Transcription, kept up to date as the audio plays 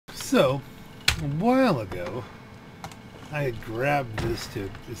So, a while ago, I had grabbed this to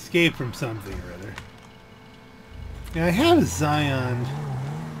escape from something or other. And I have a Zion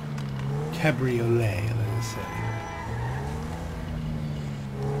Cabriolet, let us say.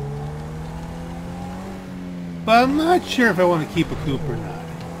 But I'm not sure if I want to keep a coupe or not.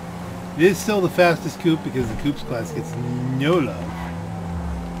 It is still the fastest coupe because the coupes class gets no love.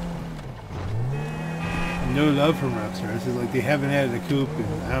 No love from Rockstar. It's like they haven't added a coupe in,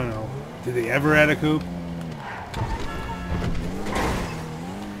 I don't know, did they ever add a coupe?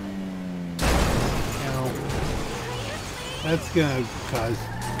 Now, that's gonna cause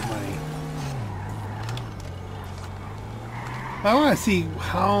money. I want to see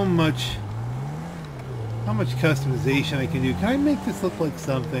how much customization I can do. Can I make this look like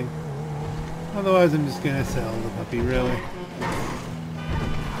something? Otherwise, I'm just gonna sell the puppy, really.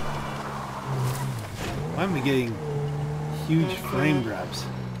 I'm getting huge frame drops.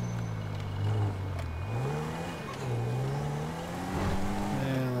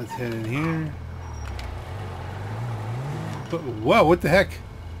 And let's head in here. But whoa, what the heck?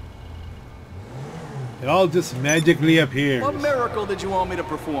 It all just magically appears. What miracle did you want me to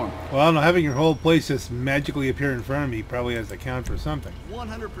perform? Well, I don't know, having your whole place just magically appear in front of me probably has to count for something.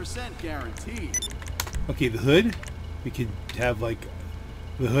 100% guaranteed. Okay, the hood. We could have like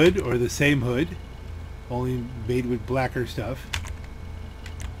the hood or the same hood, only made with blacker stuff.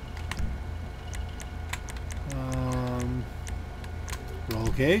 Roll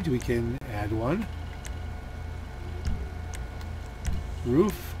cage, we can add one.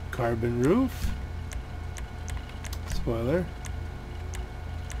 Roof, carbon roof. Spoiler.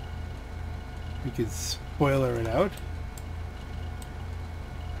 We could spoiler it out.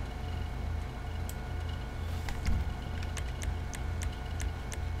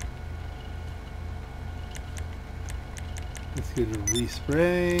 Let's get a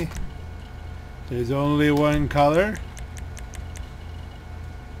respray. There's only one color.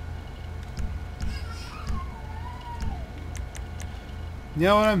 You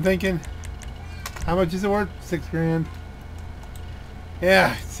know what I'm thinking? How much is it worth? $6 grand.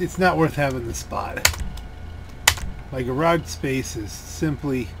 Yeah, it's not worth having the spot. My garage space is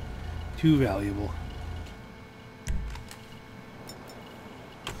simply too valuable.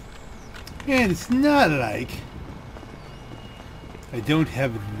 And it's not like I don't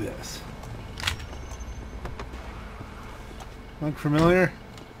have this. Look familiar?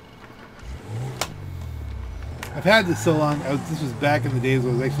 I've had this so long. This was back in the days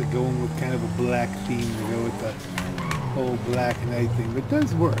where I was actually going with kind of a black theme to go with the whole Black Knight thing, but it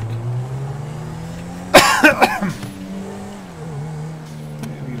does work.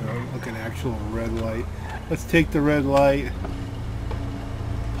 You know, like an actual red light. Let's take the red light,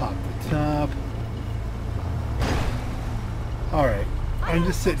 pop the top. Alright, I'm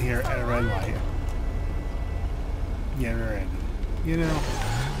just sitting here at a red light. Yeah, rear-ended. You know,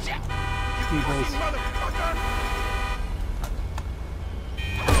 Steeples.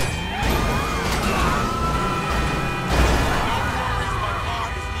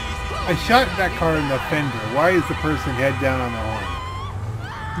 I shot that car in the fender. Why is the person head down on the horn?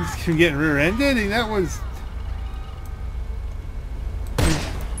 He's getting rear-ended, and that was...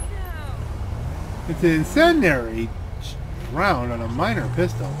 It's an incendiary round on a minor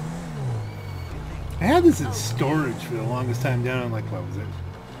pistol. I had this in storage for the longest time down on, like, what was it?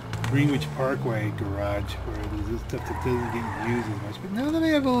 Greenwich Parkway garage, where there's this stuff that doesn't get used as much. But now that I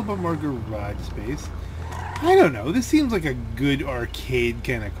have a little bit more garage space, I don't know. This seems like a good arcade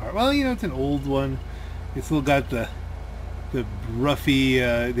kind of car. Well, you know, it's an old one. It's still got the roughy.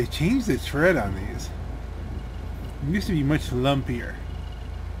 They changed the tread on these. It used to be much lumpier.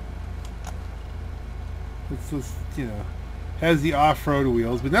 Let's you know, has the off-road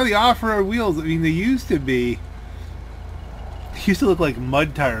wheels, but now the off-road wheels. I mean, they used to look like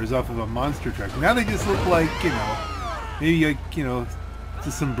mud tires off of a monster truck. Now they just look like, you know, maybe like, you know,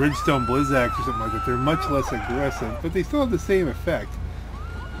 just some Bridgestone Blizzaks or something like that. They're much less aggressive, but they still have the same effect.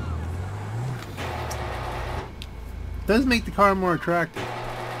 It does make the car more attractive.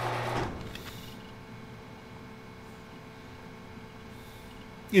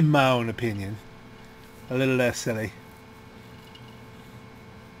 In my own opinion. A little less silly.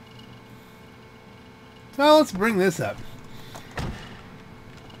 So let's bring this up.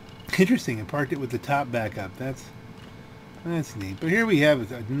 Interesting, I parked it with the top back up. That's neat. But here we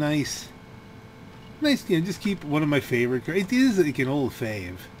have a nice, you know, just keep one of my favorite cars. It is like an old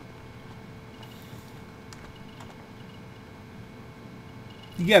fave.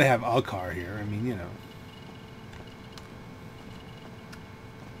 You gotta have a car here. I mean, you know.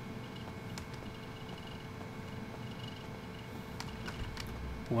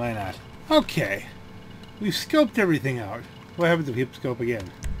 Why not? Okay. We've scoped everything out. What happens if we hit scope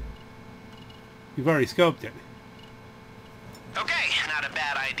again? You've already scoped it. Okay, not a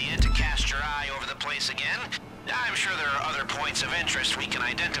bad idea to cast your eye over the place again. I'm sure there are other points of interest we can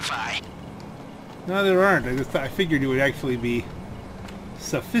identify. No, there aren't. I figured it would actually be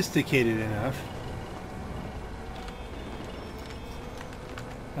sophisticated enough.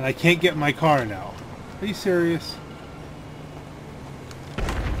 And I can't get my car now. Are you serious?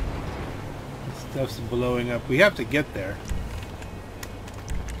 This stuff's blowing up. We have to get there.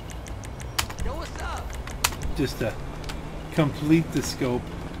 Yo, what's up? Just to complete the scope.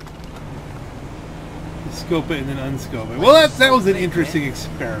 Scope it and then unscope it. Well, that was an interesting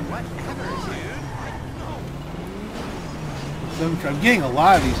experiment. I'm getting a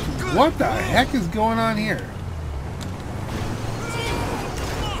lot of these. What the heck is going on here?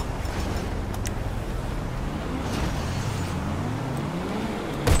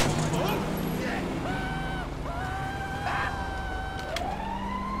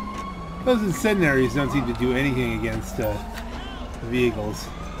 Those incendiaries don't seem to do anything against vehicles.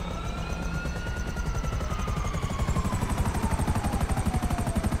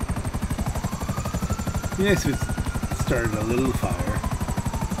 It'd be nice if it started a little fire.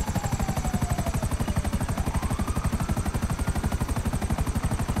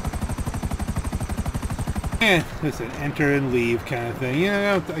 And it's an enter and leave kind of thing. You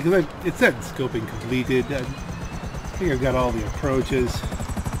know, because it said scoping completed. I think I've got all the approaches.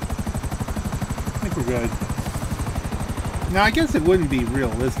 I think we're good. Now, I guess it wouldn't be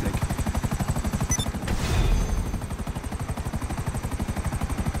realistic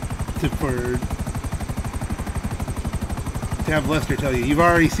to have Lester tell you, you've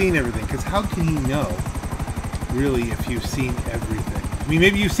already seen everything, because how can he know, really, if you've seen everything? I mean,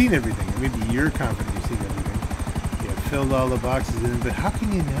 maybe you've seen everything, or maybe you're confident you've seen everything. You have filled all the boxes in, but how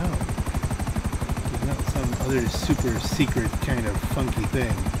can you know? There's not some other super secret kind of funky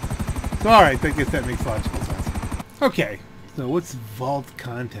thing. So, alright, I guess that makes logical sense. Okay, so what's vault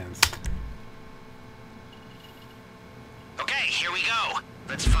contents? Okay, here we go.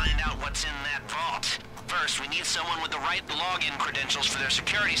 Let's find out what's in that vault. First, we need someone with the right login credentials for their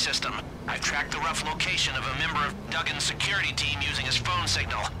security system. I've tracked the rough location of a member of Duggan's security team using his phone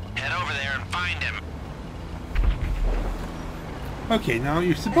signal. Head over there and find him. Okay, now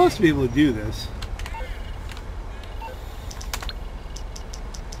you're supposed to be able to do this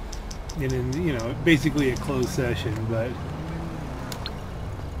in, you know, basically a closed session, but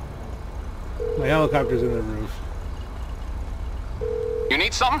my helicopter's in the roof. You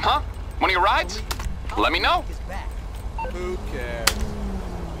need something, huh? One of your rides? Let me know. Who cares?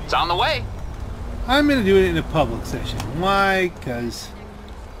 It's on the way. I'm gonna do it in a public session. Why? Because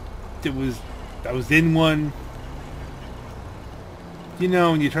I was in one. You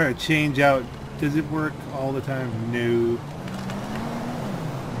know, when you try to change out, does it work all the time? No.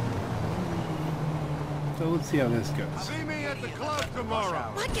 So let's see how this goes. See me at the club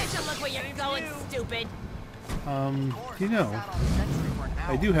tomorrow. Why can't you look where you're going, stupid? You know,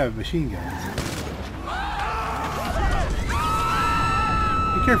 I do have machine guns.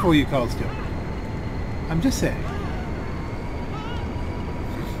 Be careful what you call stupid. I'm just saying.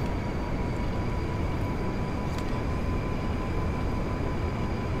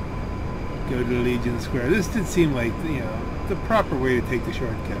 Go to Legion Square. This did seem like, you know, the proper way to take the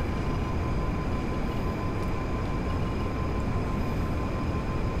shortcut.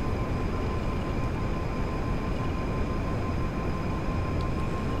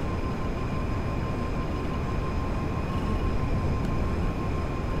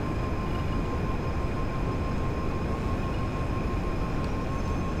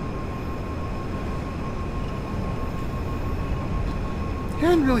 I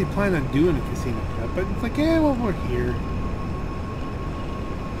hadn't really planned on doing a casino prep, but it's like, yeah, well, we're here.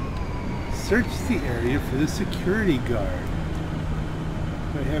 Search the area for the security guard.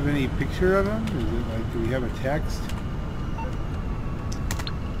 Do I have any picture of him? Is it like, do we have a text?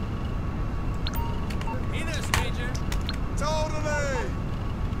 Hey there, stranger. Totally.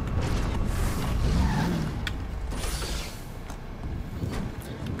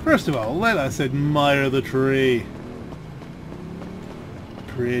 First of all, let us admire the tree.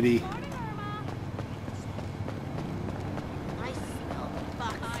 Pretty.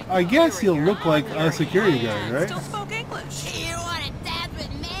 I guess he'll look like a security guard, right? Still spoke English. You want to dance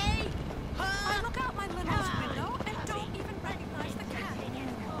with me? I look out my limo's window and don't even recognize the cat.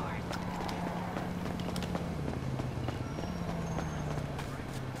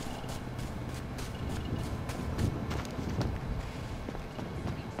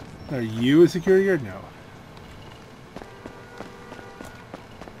 Are you a security guard? No.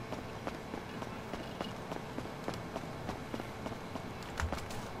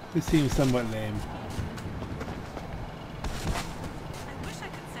 This seems somewhat lame. I wish I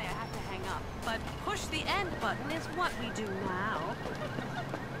could say I have to hang up, but push the end button is what we do now.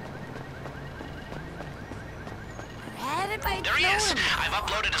 There he is. I've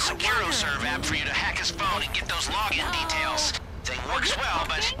uploaded a SecuroServe app for you to hack his phone and get those login details. Thing works well,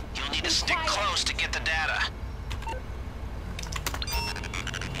 but you'll need to stick close to get the data.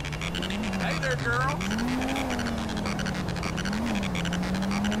 Hey there, girl.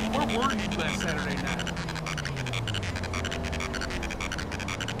 Where were you last Saturday night?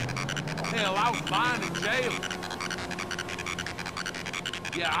 Hell, I was lying in jail.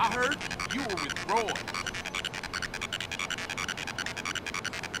 Yeah, I heard you were with Roy.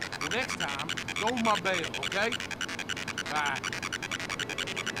 Well, next time, go on my bail, okay? Bye.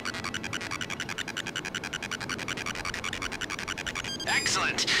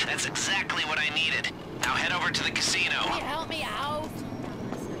 Excellent. That's exactly what I needed. Now head over to the casino. Can you help me out?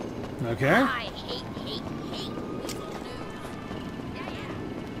 Okay. I hate this news.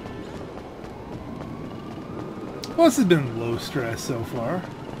 Well, this has been low stress so far.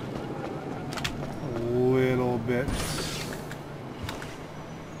 A little bit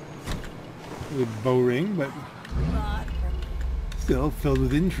with boring, but still filled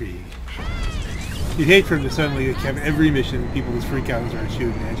with intrigue. You'd hate for him to suddenly have every mission, people just freak out and start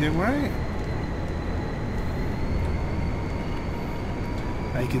shooting at you, right?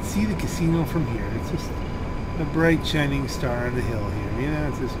 I can see the casino from here. It's just a bright shining star on the hill here. You know,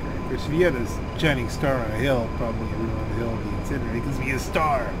 it's just great. Of course, if you had a shining star on a hill, probably everyone on the hill would be incinerated because it'd be a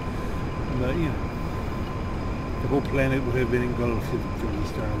star. But, you know, the whole planet would have been engulfed if there was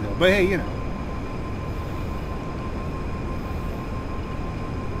a star on the hill. But hey, you know.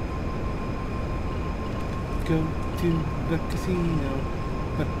 Go to the casino,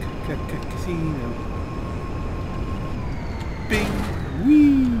 the casino. Bing,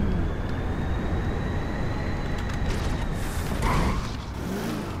 wee.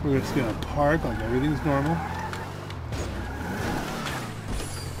 We're just gonna park like everything's normal.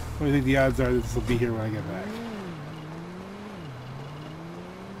 What do you think the odds are that this will be here when I get back?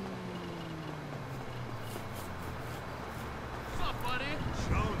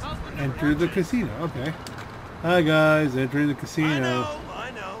 Enter the casino. Okay. Hi guys, entering the casino.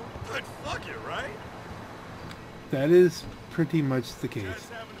 I know. But fuck it, right? That is pretty much the case. Just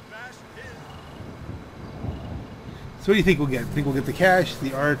having to bash it in. So what do you think we'll get? Think we'll get the cash,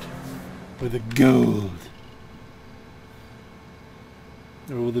 the art, or the gold?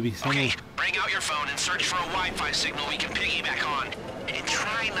 Or will there be some... Okay, bring out your phone and search for a Wi-Fi signal we can piggyback on. And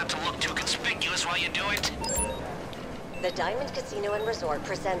try not to look too conspicuous while you do it. The Diamond Casino and Resort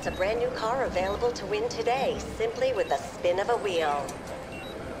presents a brand new car available to win today, simply with a spin of a wheel.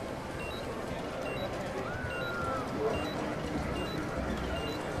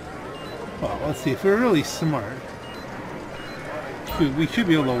 Well, let's see. If we're really smart, we should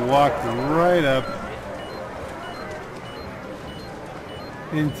be able to walk right up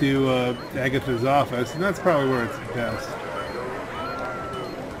into Agatha's office, and that's probably where it's best.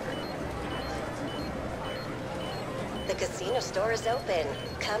 The casino store is open.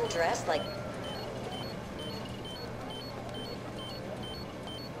 Come dressed like...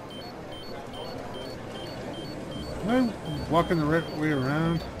 Am I walking the right way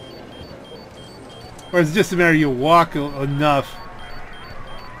around? Or is it just a matter you walk enough?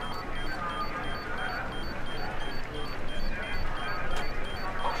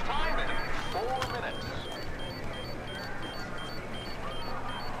 Time in 4 minutes.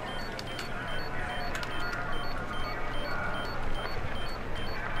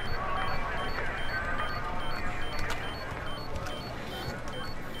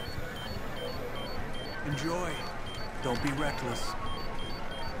 Enjoy. Don't be reckless.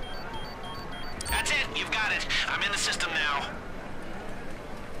 That's it. You've got it. I'm in the system now.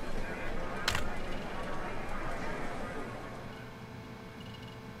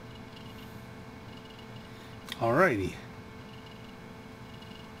 Alrighty.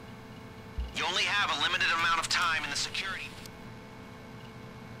 You only have a limited amount of time in the security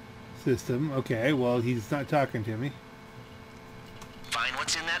System. Okay, well, he's not talking to me. Find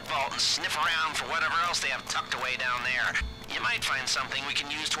what's in that vault and sniff around for whatever else they have tucked away down there. You might find something we can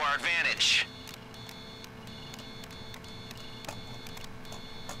use to our advantage.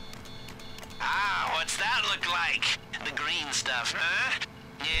 Ah, what's that look like? The green stuff, huh?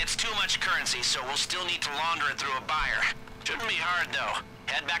 Yeah, it's too much currency, so we'll still need to launder it through a buyer. Shouldn't be hard, though.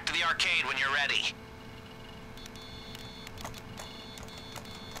 Head back to the arcade when you're ready.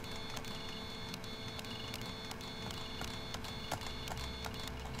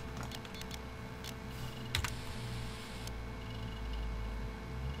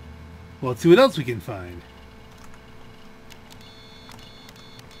 Well, let's see what else we can find.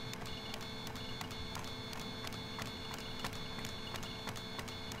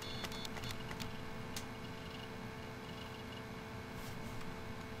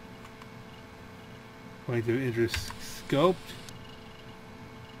 Point of interest scoped.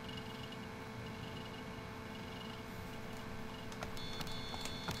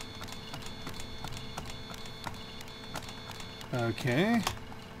 Okay.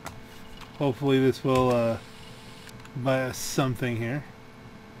 Hopefully this will buy us something here.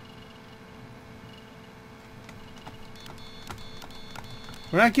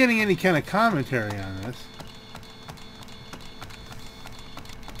 We're not getting any kind of commentary on this.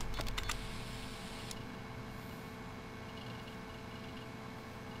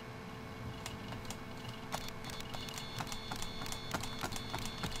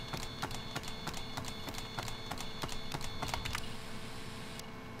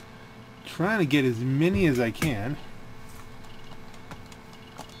 Trying to get as many as I can.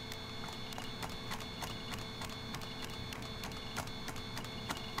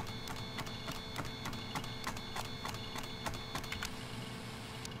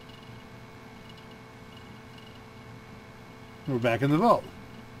 We're back in the vault.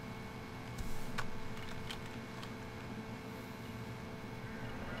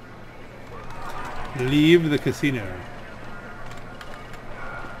 Leave the casino.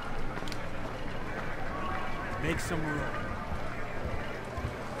 Make some room.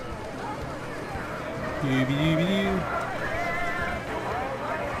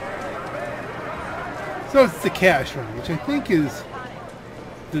 So it's the cash run, which I think is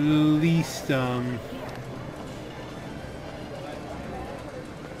the least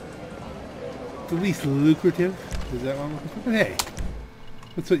lucrative. Is that what I'm looking for? But hey,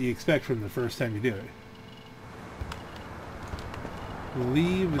 that's what you expect from the first time you do it.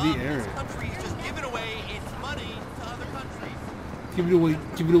 Leave the area. Give it away,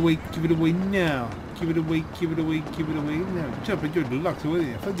 give it away, give it away now. Give it away, give it away, give it away now. Jump at your deluxe with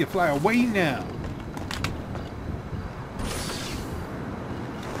you. Let you fly away now.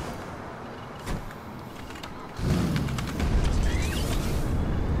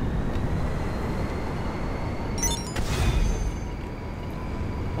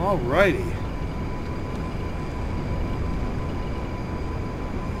 Alrighty.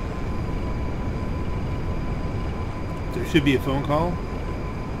 There should be a phone call.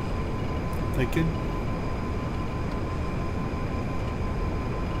 I'm thinking.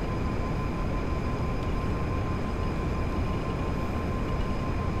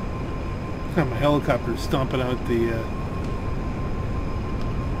 My helicopter's stomping out the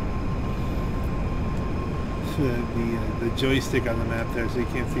joystick on the map there, so you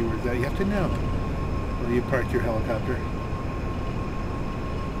can't see where it's at. You have to know where you park your helicopter.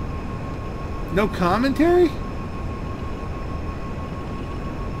 No commentary?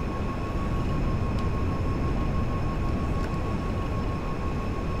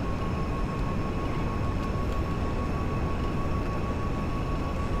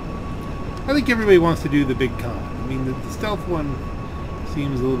 I think everybody wants to do the big con. I mean, the stealth one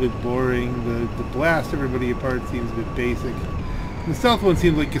seems a little bit boring. The blast everybody apart seems a bit basic. The stealth one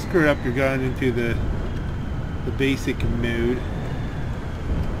seems like you skirt up your gun into the basic mode.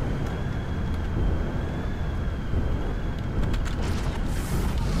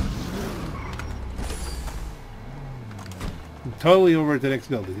 I'm totally over at the next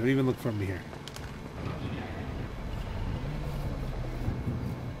building. Don't even look from me here.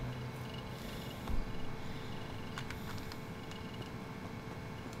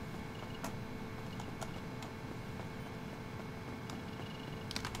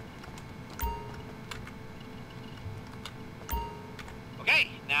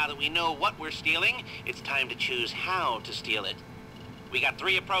 Now that we know what we're stealing, it's time to choose how to steal it. We got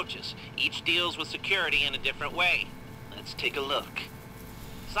 3 approaches. Each deals with security in a different way. Let's take a look.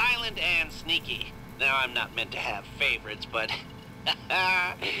 Silent and sneaky. Now, I'm not meant to have favorites, but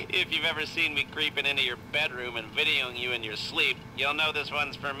if you've ever seen me creeping into your bedroom and videoing you in your sleep, you'll know this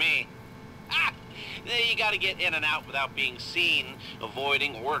one's for me. You gotta get in and out without being seen,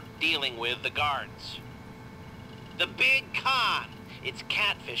 avoiding or dealing with the guards. The big con. It's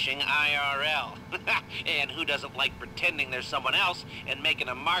catfishing IRL. And who doesn't like pretending there's someone else and making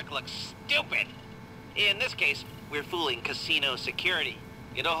a mark look stupid? In this case, we're fooling casino security.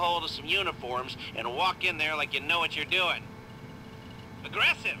 Get a hold of some uniforms and walk in there like you know what you're doing.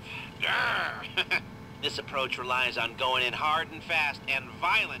 Aggressive. Grr. This approach relies on going in hard and fast and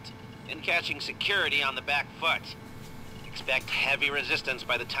violent and catching security on the back foot. Expect heavy resistance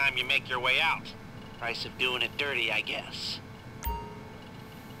by the time you make your way out. Price of doing it dirty, I guess.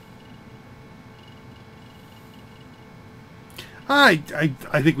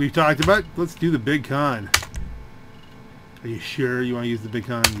 I think we've talked about it. Let's do the big con. Are you sure you want to use the big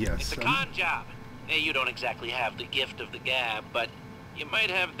con? Yes. It's a con job. Hey, you don't exactly have the gift of the gab, but you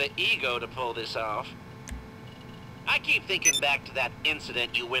might have the ego to pull this off. I keep thinking back to that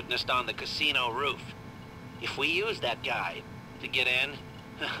incident you witnessed on the casino roof. If we use that guy to get in,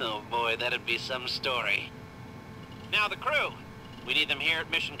 oh boy, that'd be some story. Now the crew. We need them here at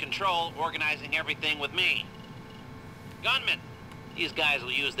Mission Control, organizing everything with me. Gunmen. These guys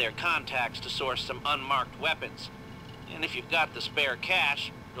will use their contacts to source some unmarked weapons. And if you've got the spare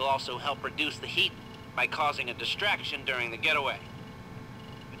cash, it'll also help reduce the heat by causing a distraction during the getaway.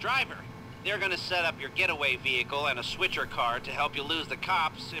 The driver. They're gonna set up your getaway vehicle and a switcher car to help you lose the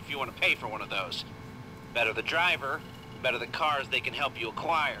cops if you want to pay for one of those. Better the driver, better the cars they can help you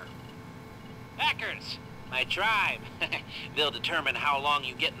acquire. Hackers, my tribe. They'll determine how long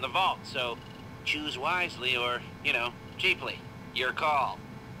you get in the vault, so choose wisely or, you know, cheaply. Your call.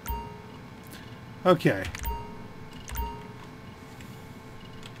 Okay.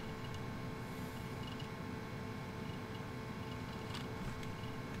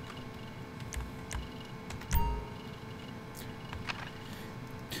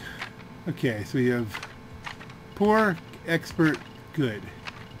 Okay, so we have poor, expert, good.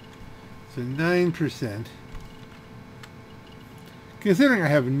 So 9%. Considering I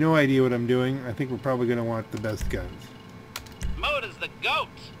have no idea what I'm doing, I think we're probably going to want the best guns. Moda's the goat.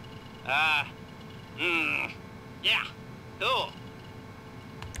 Yeah, cool.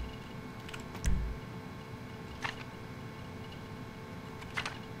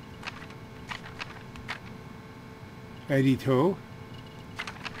 ID tow.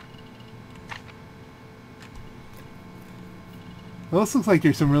 Well, this looks like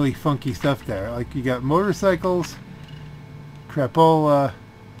there's some really funky stuff there. Like you got motorcycles, crapola.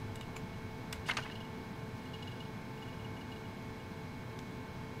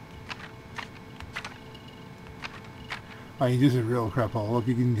 Oh, this is a real crapola. Look,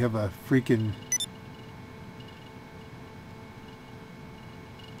 you can have a freaking...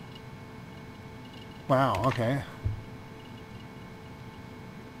 Wow, okay.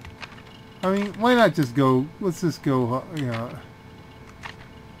 I mean, why not just go... Let's just go, you know...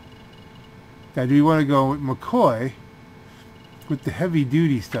 Now, do we want to go with McCoy with the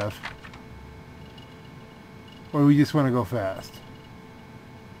heavy-duty stuff? Or do we just want to go fast?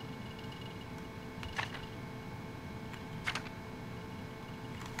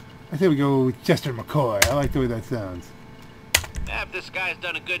 I think we go with Chester McCoy. I like the way that sounds. If this guy's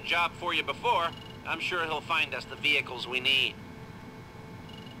done a good job for you before, I'm sure he'll find us the vehicles we need.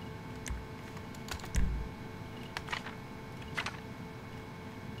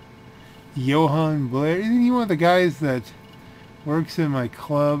 Johan Blair. Isn't he one of the guys that works in my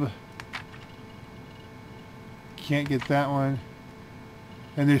club? Can't get that one.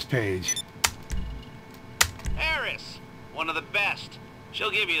 And there's Paige. Harris, one of the best.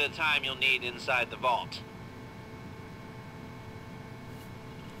 She'll give you the time you'll need inside the vault.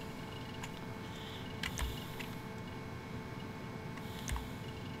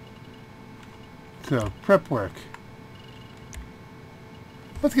 So, prep work.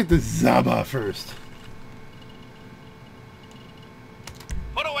 Let's get the Zhaba first.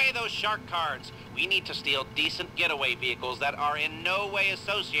 Put away those shark cards. We need to steal decent getaway vehicles that are in no way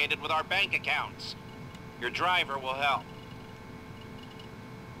associated with our bank accounts. Your driver will help.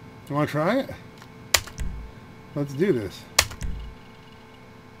 You want to try it? Let's do this.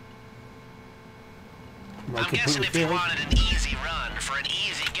 I'm guessing if you wanted an easy run for an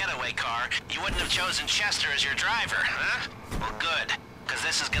easy getaway car, you wouldn't have chosen Chester as your driver, huh? Well, good. Because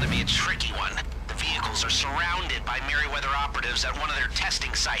this is going to be a tricky one. The vehicles are surrounded by Merryweather operatives at one of their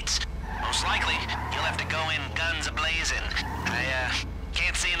testing sites. Most likely, you'll have to go in guns a-blazing. I,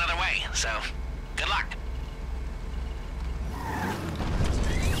 can't see another way, so good luck.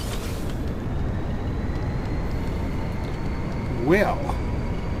 Well,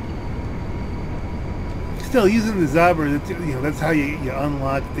 still using the Zhaba, that's how you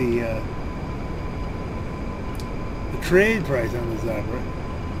unlock the trade price on the Zhaba.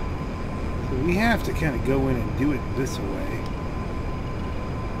 So we have to kind of go in and do it this way.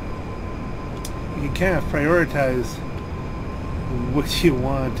 You can kind of prioritize what you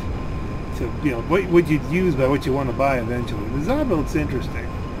want to, what you'd use by what you want to buy eventually. The Zhaba looks interesting.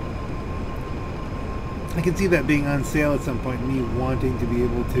 I can see that being on sale at some point, and me wanting to be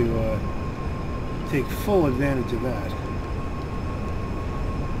able to take full advantage of that.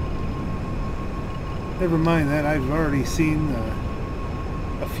 Never mind that, I've already seen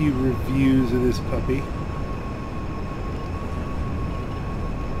a few reviews of this puppy.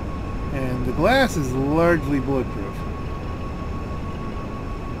 And the glass is largely bulletproof.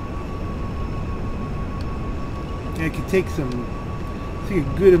 And it can take a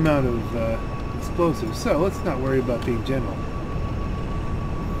good amount of explosives. So let's not worry about being general.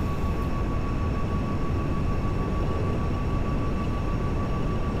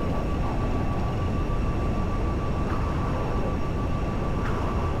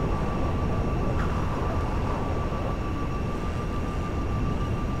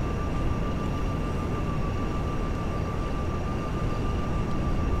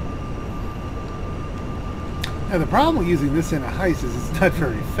 Now the problem with using this in a heist is it's not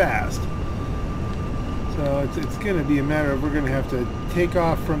very fast. So it's going to be a matter of we're going to have to take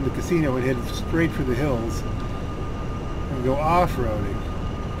off from the casino and head straight for the hills and go off-roading.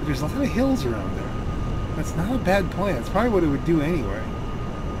 But there's a lot of hills around there. That's not a bad plan. It's probably what it would do anyway.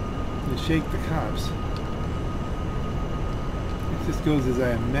 To shake the cops. If this goes as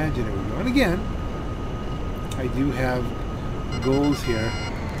I imagine it would go. And again, I do have goals here.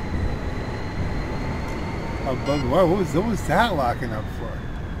 Above, wow, what was that locking up for?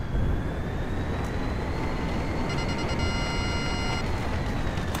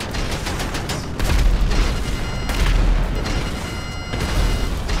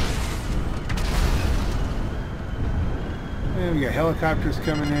 And we got helicopters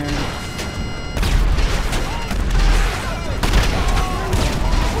coming in.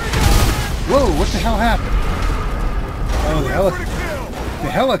 Whoa, what the hell happened? Oh, the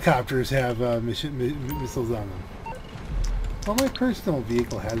helicopters have missiles on them. Well, my personal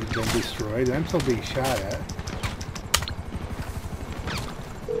vehicle hasn't been destroyed. I'm still being shot at.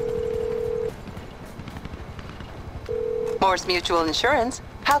 Morse Mutual Insurance.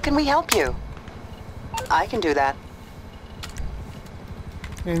 How can we help you? I can do that.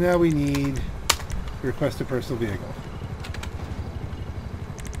 And now we need to request a personal vehicle.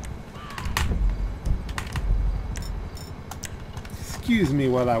 Excuse me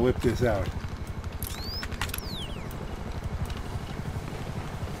while I whip this out.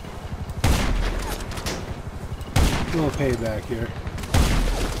 A little payback here.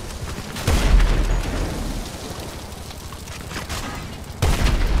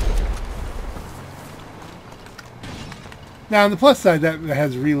 Now on the plus side, that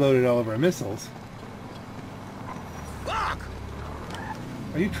has reloaded all of our missiles. Block!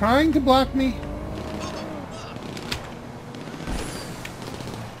 Are you trying to block me?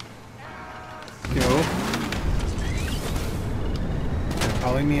 Go.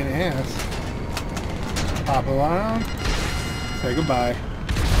 Calling me an ass. Pop around. Say goodbye.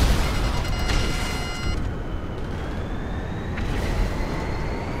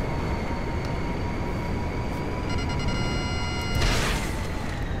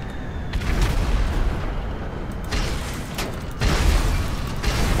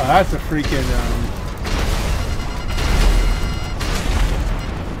 Oh, that's a freaking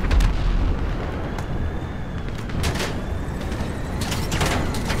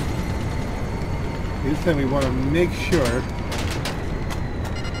this time we want to make sure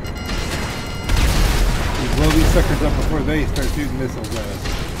we blow these suckers up before they start shooting missiles at us.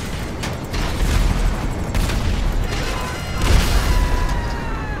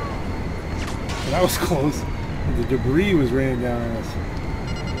 Well, that was close. The debris was raining down on us.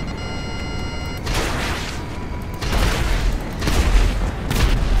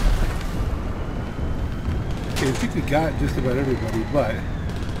 Okay, I think we got just about everybody, but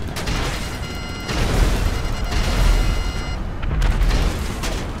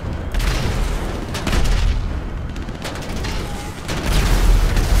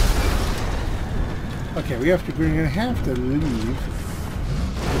okay, we're going to have to leave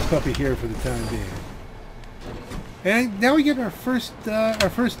this puppy here for the time being. And now we get our first, well,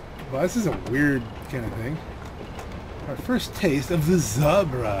 this is a weird kind of thing. Our first taste of the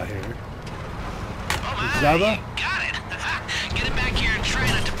Zhaba here. Oh my, Zhaba? got it. Get it back here and try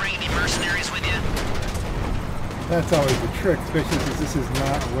not to bring any mercenaries with you. That's always the trick, especially since this is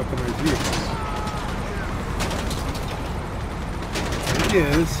not a weaponized vehicle. It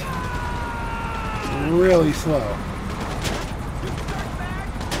is really slow.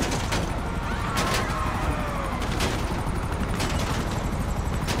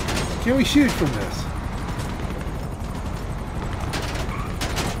 Can we shoot from this?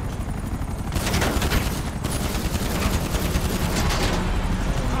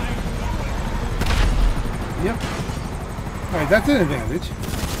 Yep. Alright, that's an advantage.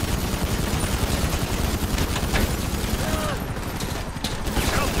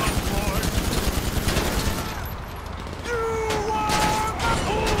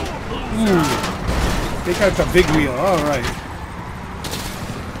 Ooh. They got the big wheel, alright.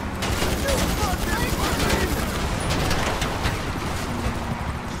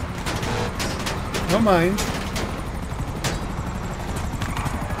 No mind.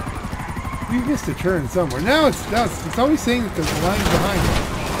 You gets to turn somewhere. Now it's always saying that there's lines behind it.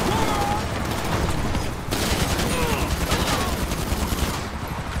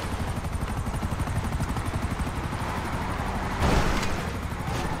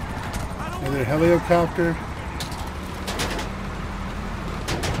 Another helicopter.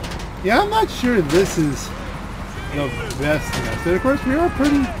 Yeah, I'm not sure this is the best method. Of course, we are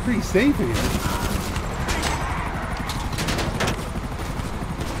pretty safe here.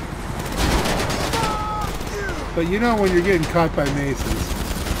 But you know when you're getting caught by maces.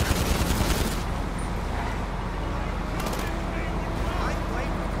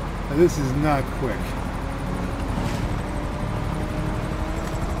 Now, this is not quick.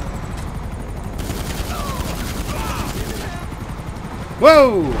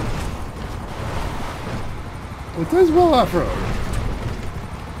 Whoa! Well, it does well off-road.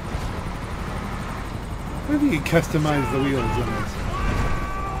 What if you can customize the wheels on this?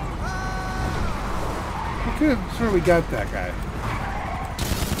 I'm sure we got that guy.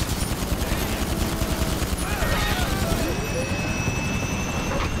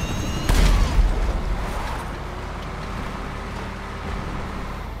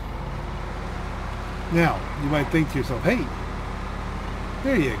 Now, you might think to yourself, hey,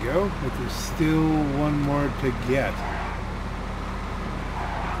 there you go, but there's still one more to get.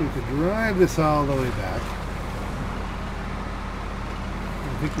 So we have to drive this all the way back. I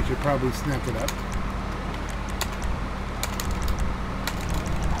think we should probably snap it up.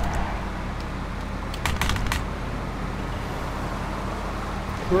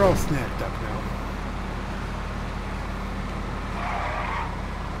 We're all snapped up now.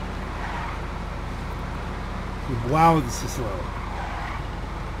 Wow, this is slow.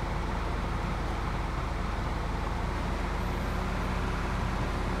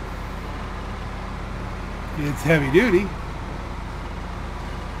 It's heavy duty.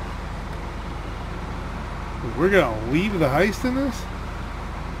 We're gonna leave the heist in this?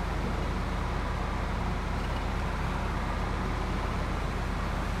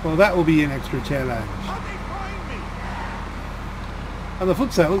 Well, that will be an extra challenge. On the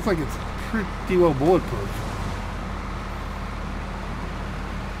flip side, it looks like it's pretty well bulletproof.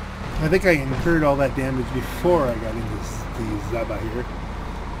 I think I incurred all that damage before I got into the Zhaba here.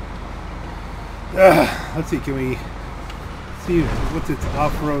 Let's see, can we see what's its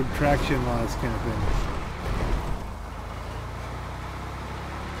off-road traction loss kind of thing?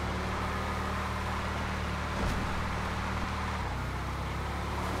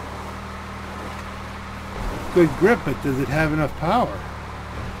 Good grip, but does it have enough power?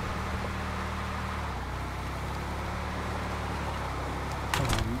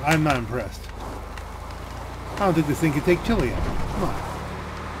 I'm not impressed. I don't think this thing can take chili out. Come on.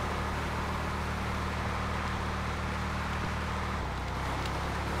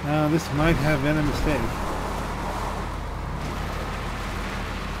 Now this might have been a mistake.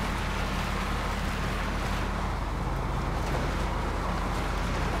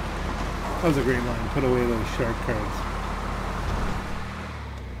 That was a great line. Put away those shark cards.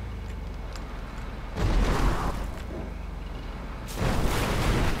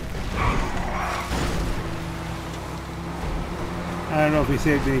 I don't know if we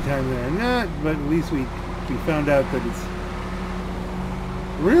saved any time there or not, but at least we found out that it's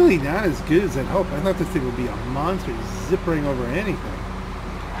really not as good as I'd hoped. I thought this thing would be a monster zippering over anything.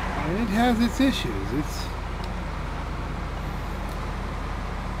 And it has its issues. It's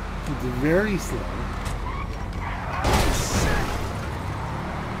very slow.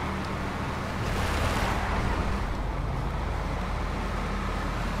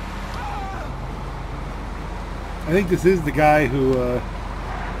 I think this is the guy who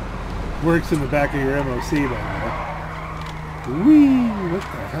works in the back of your MOC by now. Whee! What the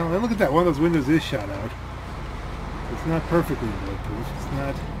hell? Look at that. One of those windows is shot out. It's not perfectly bulletproof. It's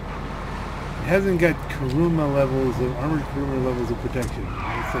not... It hasn't got Kuruma levels of... armored Kuruma levels of protection.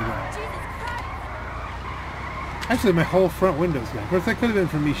 Let's say that. Actually, my whole front window's gone. Of course, that could have been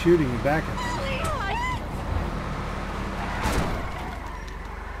from me shooting the back of it.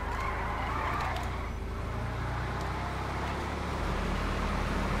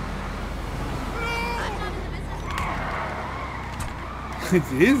 It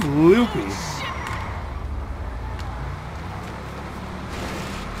is loopy.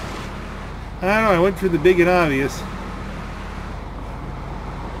 I don't know, I went for the big and obvious.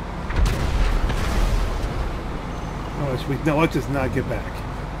 Oh, no, let's just not get back.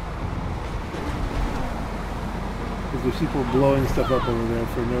 Because there's people blowing stuff up over there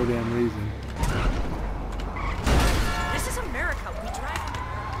for no damn reason. This is America. We drive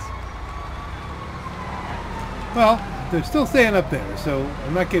into Well, they're still staying up there, so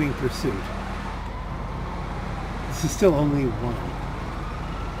I'm not getting pursued. This is still only one.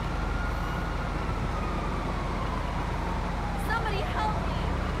 Somebody help me!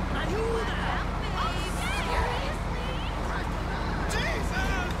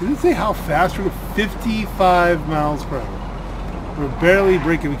 Did it say how fast we're going? 55 miles per hour. We're barely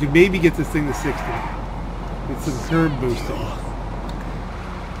breaking. We could maybe get this thing to 60. Get some curb boosting.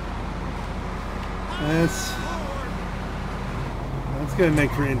 That's going to make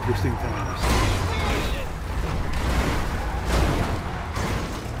for interesting times.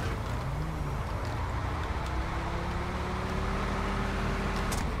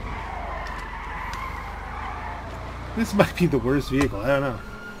 This might be the worst vehicle. I don't know.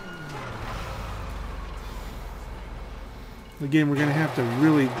 Again, we're going to have to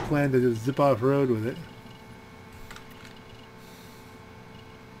really plan to just zip off road with it.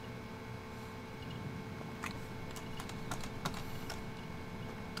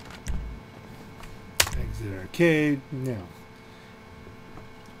 Exit arcade. Now,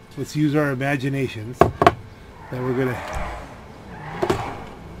 let's use our imaginations. Then we're going to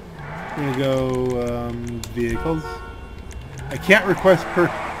go vehicles. I can't request per.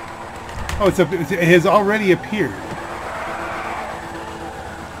 Oh, it's up. It has already appeared.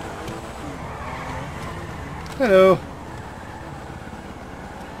 Hello.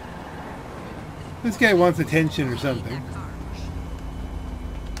 This guy wants attention or something.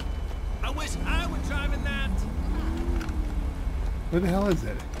 I wish I were driving that. Where the hell is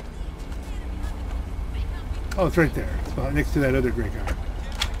it? Oh, it's right there. It's next to that other gray car.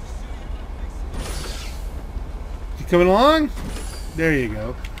 You coming along? There you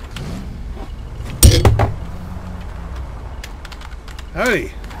go.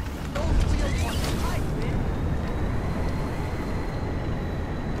 Howdy.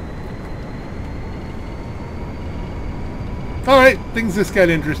 Alright, things just got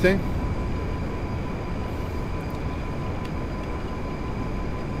interesting.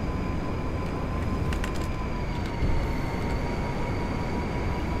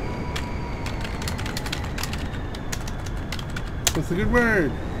 What's a good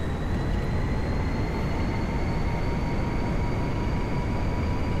word?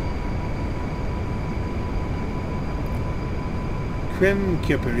 Crim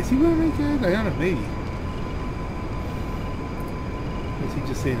Kipper. Is he going to make it? I don't know, maybe. Or is he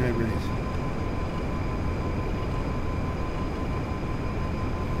just saying hi, Bernice?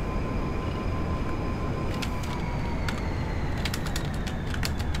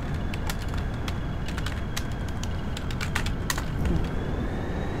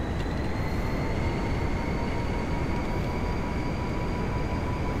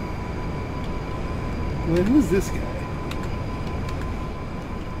 Well, who's this guy?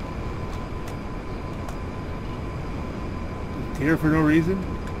 Here for no reason?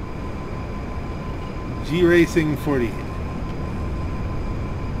 G Racing 48.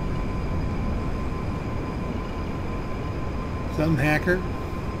 Some hacker?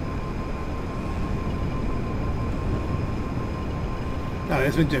 No, I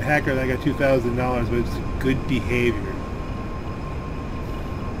just mentioned a hacker that got $2,000, but it's good behavior.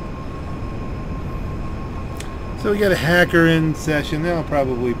 So we got a hacker in session. They'll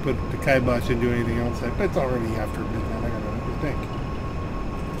probably put the kibosh and do anything else. But it's already after midnight. I gotta know what to think.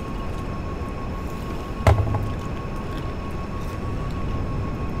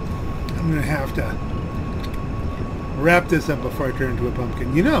 I'm gonna have to wrap this up before I turn into a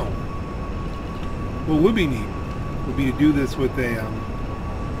pumpkin. You know, what would be neat would be to do this with a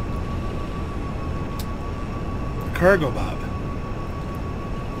cargo bob.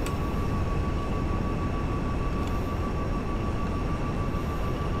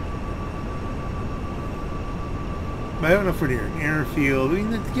 But I don't know if we're near an airfield. I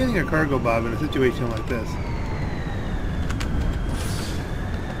mean, it's getting a cargo bob in a situation like this.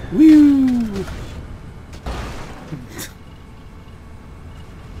 Woo!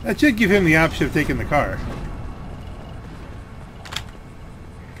 That should give him the option of taking the car.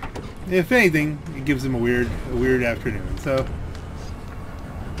 If anything, it gives him a weird afternoon. So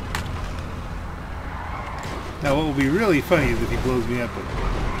now, what will be really funny is if he blows me up with it.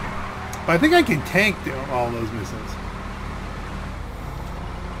 But I think I can tank all those missiles.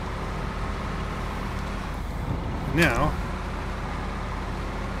 Now,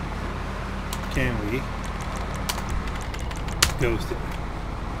 can we ghost it?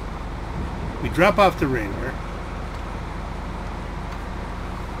 We drop off the radar.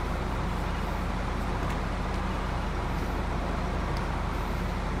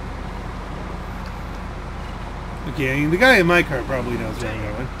 Okay, I mean, the guy in my car probably knows where I'm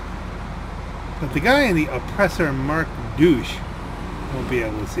going. But the guy in the oppressor marked douche won't be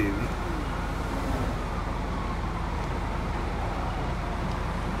able to see me.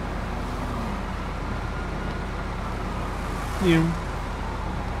 You.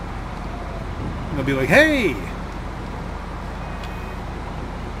 They'll be like, hey!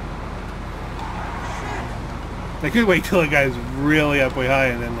 I could wait till the guy's really up way high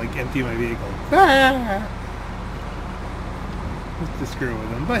and then like empty my vehicle. Ah! Just to screw with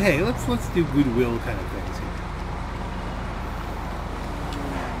him. But hey, let's do goodwill kind of things here.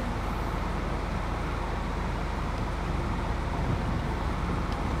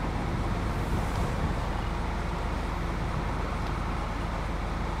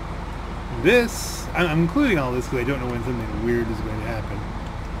 This, I'm including all this because I don't know when something weird is going to happen.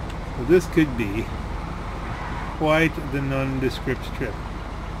 So this could be quite the nondescript trip.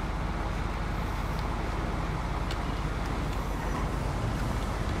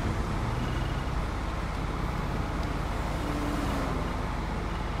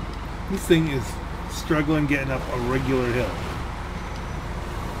 This thing is struggling getting up a regular hill.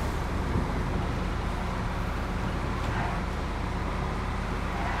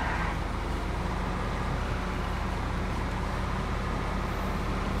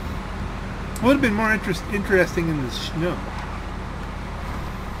 Would have been more interesting in the snow.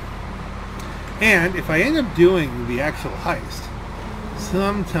 And if I end up doing the actual heist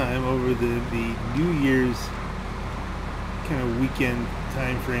sometime over the New Year's kind of weekend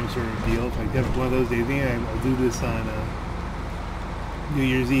time frame sort of deal, if I have one of those days, I think I'll do this on New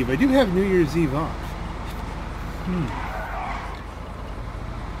Year's Eve. I do have New Year's Eve off.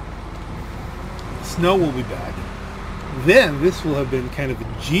 Snow will be back. Then this will have been kind of a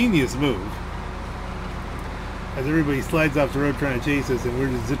genius move. As everybody slides off the road trying to chase us and we're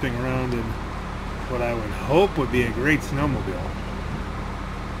just zipping around in what I would hope would be a great snowmobile.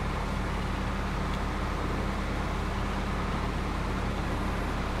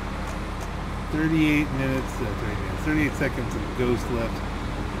 $38 seconds of Ghost left.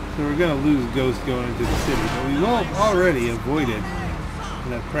 So we're going to lose Ghost going into the city. But we will have already avoided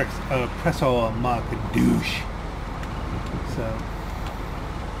that Presso Mach douche. So,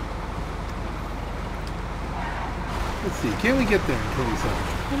 let's see. Can we get there in 20 seconds?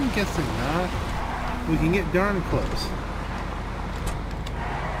 I'm guessing not. We can get darn close.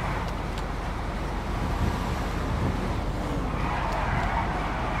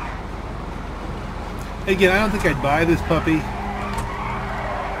 Again, I don't think I'd buy this puppy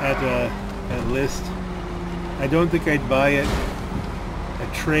at list. I don't think I'd buy it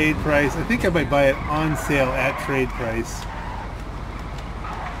at trade price. I think I might buy it on sale at trade price.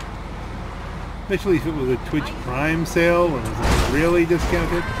 Especially if it was a Twitch Prime sale or was it really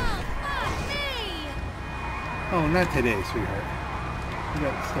discounted. Oh, not today, sweetheart. I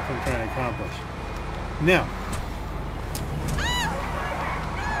got stuff I'm trying to accomplish. Now,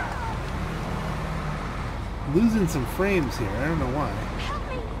 losing some frames here. I don't know why.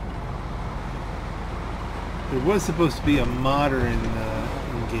 There was supposed to be a modder in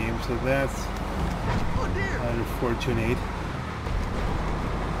game, so that's unfortunate.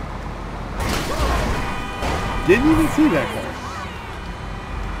 Didn't even see that car.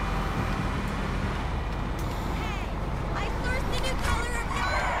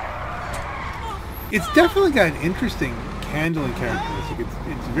 It's definitely got an interesting handling characteristic.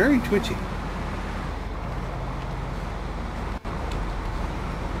 It's very twitchy.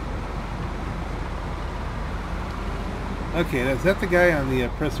 Okay, is that the guy on the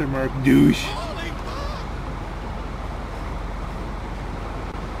presser mark douche?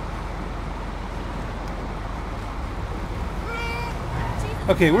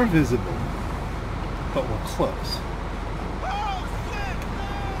 Okay, we're visible, but we're close.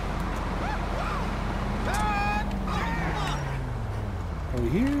 Are we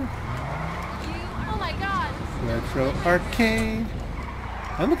here? Oh my god. Retro Arcade.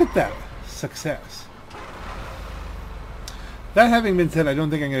 And look at that. Success. That having been said, I don't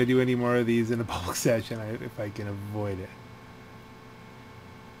think I'm going to do any more of these in a public session if I can avoid it.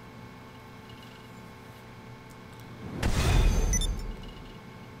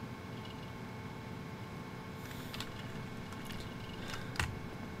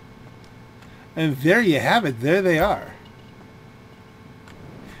 And there you have it. There they are.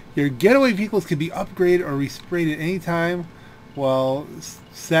 Your getaway vehicles can be upgraded or resprayed at any time while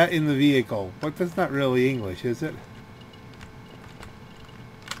sat in the vehicle. But that's not really English, is it?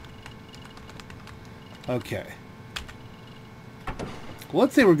 Okay. Well,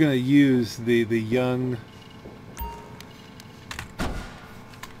 let's say we're going to use the young...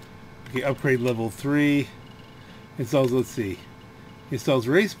 Okay, upgrade level 3. Installs, let's see. Installs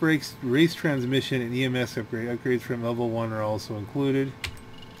race brakes, race transmission, and EMS upgrade. Upgrades from level 1 are also included.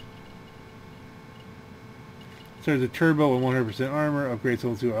 Starts a turbo and 100% armor. Upgrades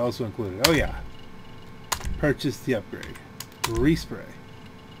level 2 are also included. Oh yeah. Purchase the upgrade. grease spray.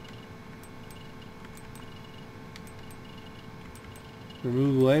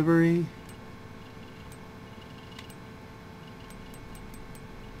 Remove library.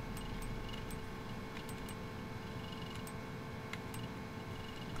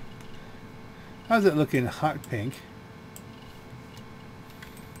 How's it looking? Hot pink.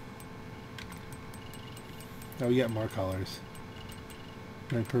 Oh, we got more colors.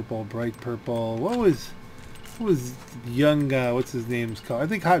 Bright purple, bright purple. What was young, what's his name's called? I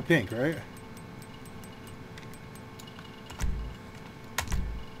think hot pink, right?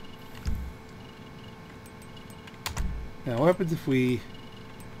 Now, what happens if we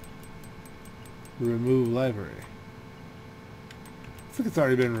remove library? Looks like it's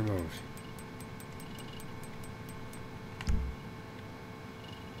already been removed.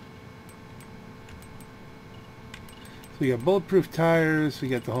 So we got bulletproof tires, we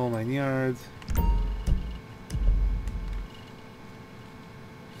got the whole 9 yards.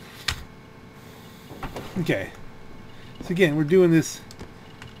 Okay. So again, we're doing this.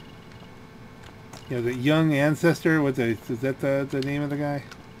 You know, the young ancestor, is that the name of the guy?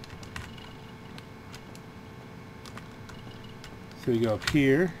 So we go up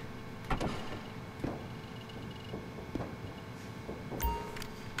here.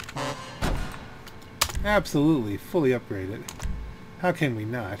 Absolutely, fully upgraded. How can we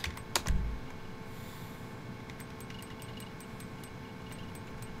not?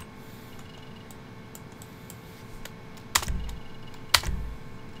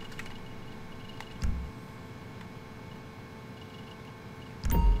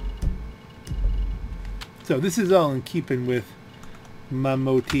 So this is all in keeping with my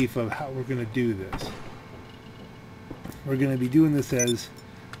motif of how we're going to do this. We're going to be doing this as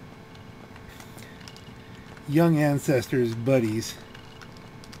young ancestors buddies.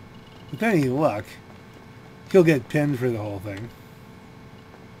 With any luck, he'll get pinned for the whole thing.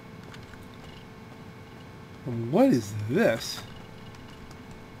 And what is this?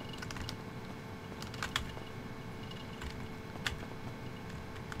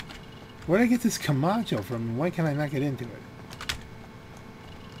 Where did I get this Camacho from? Why can I not get into it?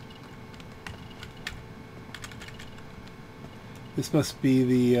 This must be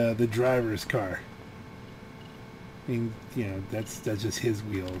the driver's car. I mean, you know, that's just his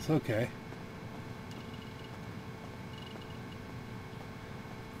wheels. Okay.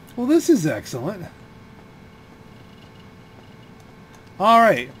 Well, this is excellent. All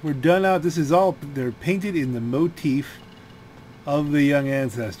right, we're done out. This is all, they're painted in the motif of the young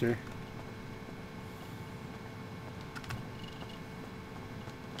ancestor.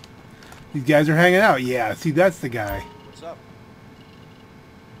 These guys are hanging out. Yeah, see, that's the guy. What's up?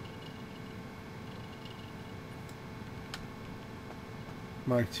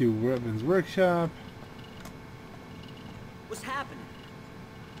 Mark II Weapons Workshop. What's happening?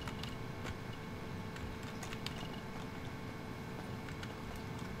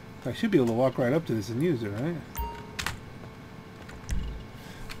 I should be able to walk right up to this and use it, right?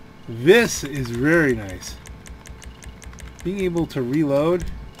 This is very nice. Being able to reload.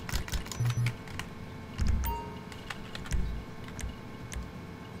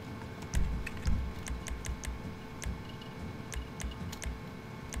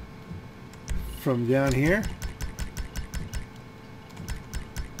 From down here.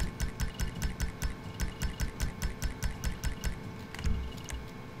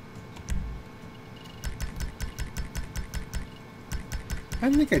 I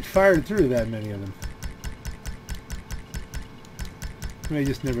don't think I'd fired through that many of them. Maybe I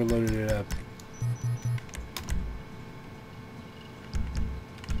just never loaded it up.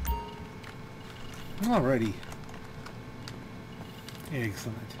 Alrighty.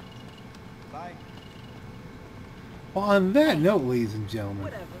 Excellent. Bye. Well, on that note, ladies and gentlemen.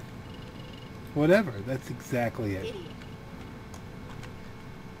 Whatever. Whatever. That's exactly it. Idiot.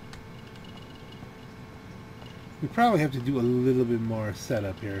 We probably have to do a little bit more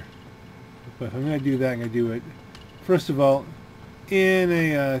setup here. But if I'm going to do that, I'm going to do it, first of all, in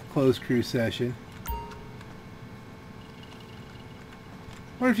a closed crew session.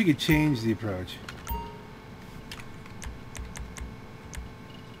 Or if you could change the approach.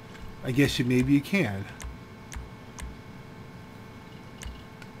 I guess maybe you can.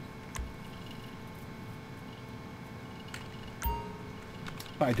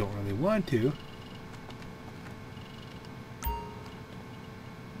 But I don't really want to.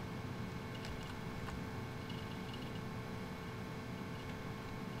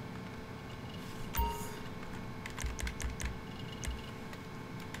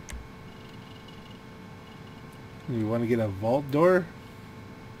 You want to get a vault door?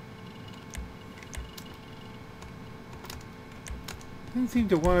 Doesn't seem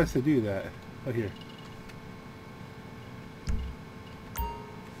to want us to do that. Oh, here.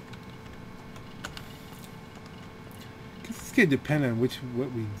 Guess it's gonna depend on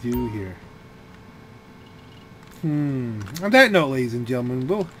what we do here. On that note, ladies and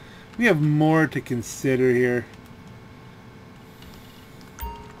gentlemen, we have more to consider here.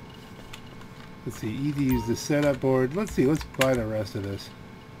 Let's see, easy to use the setup board. Let's see, let's buy the rest of this.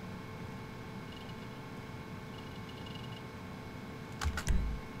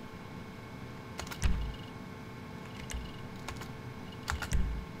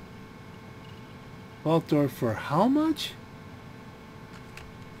 Vault door for how much?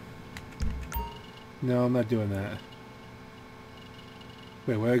 No, I'm not doing that.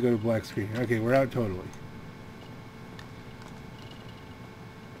 Wait, why did I go to black screen? Okay, we're out totally.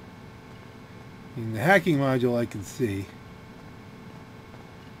 In the hacking module I can see.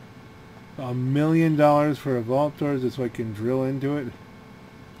 $1 million for a vault door just so I can drill into it.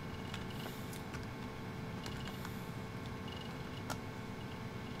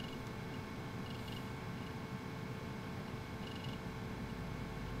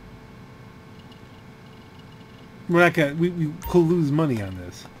 We're not gonna, we could lose money on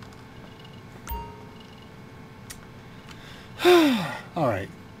this. Alright.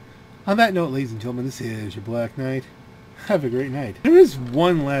 On that note, ladies and gentlemen, this is your Black Knight. Have a great night. There is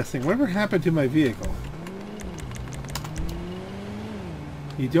one last thing. Whatever happened to my vehicle?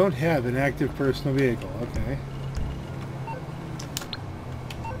 You don't have an active personal vehicle. Okay.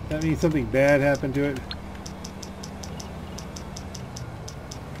 That means something bad happened to it.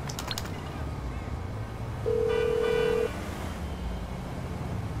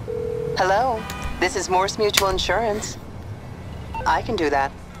 Hello, this is Morse Mutual Insurance. I can do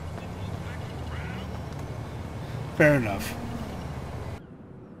that. Fair enough.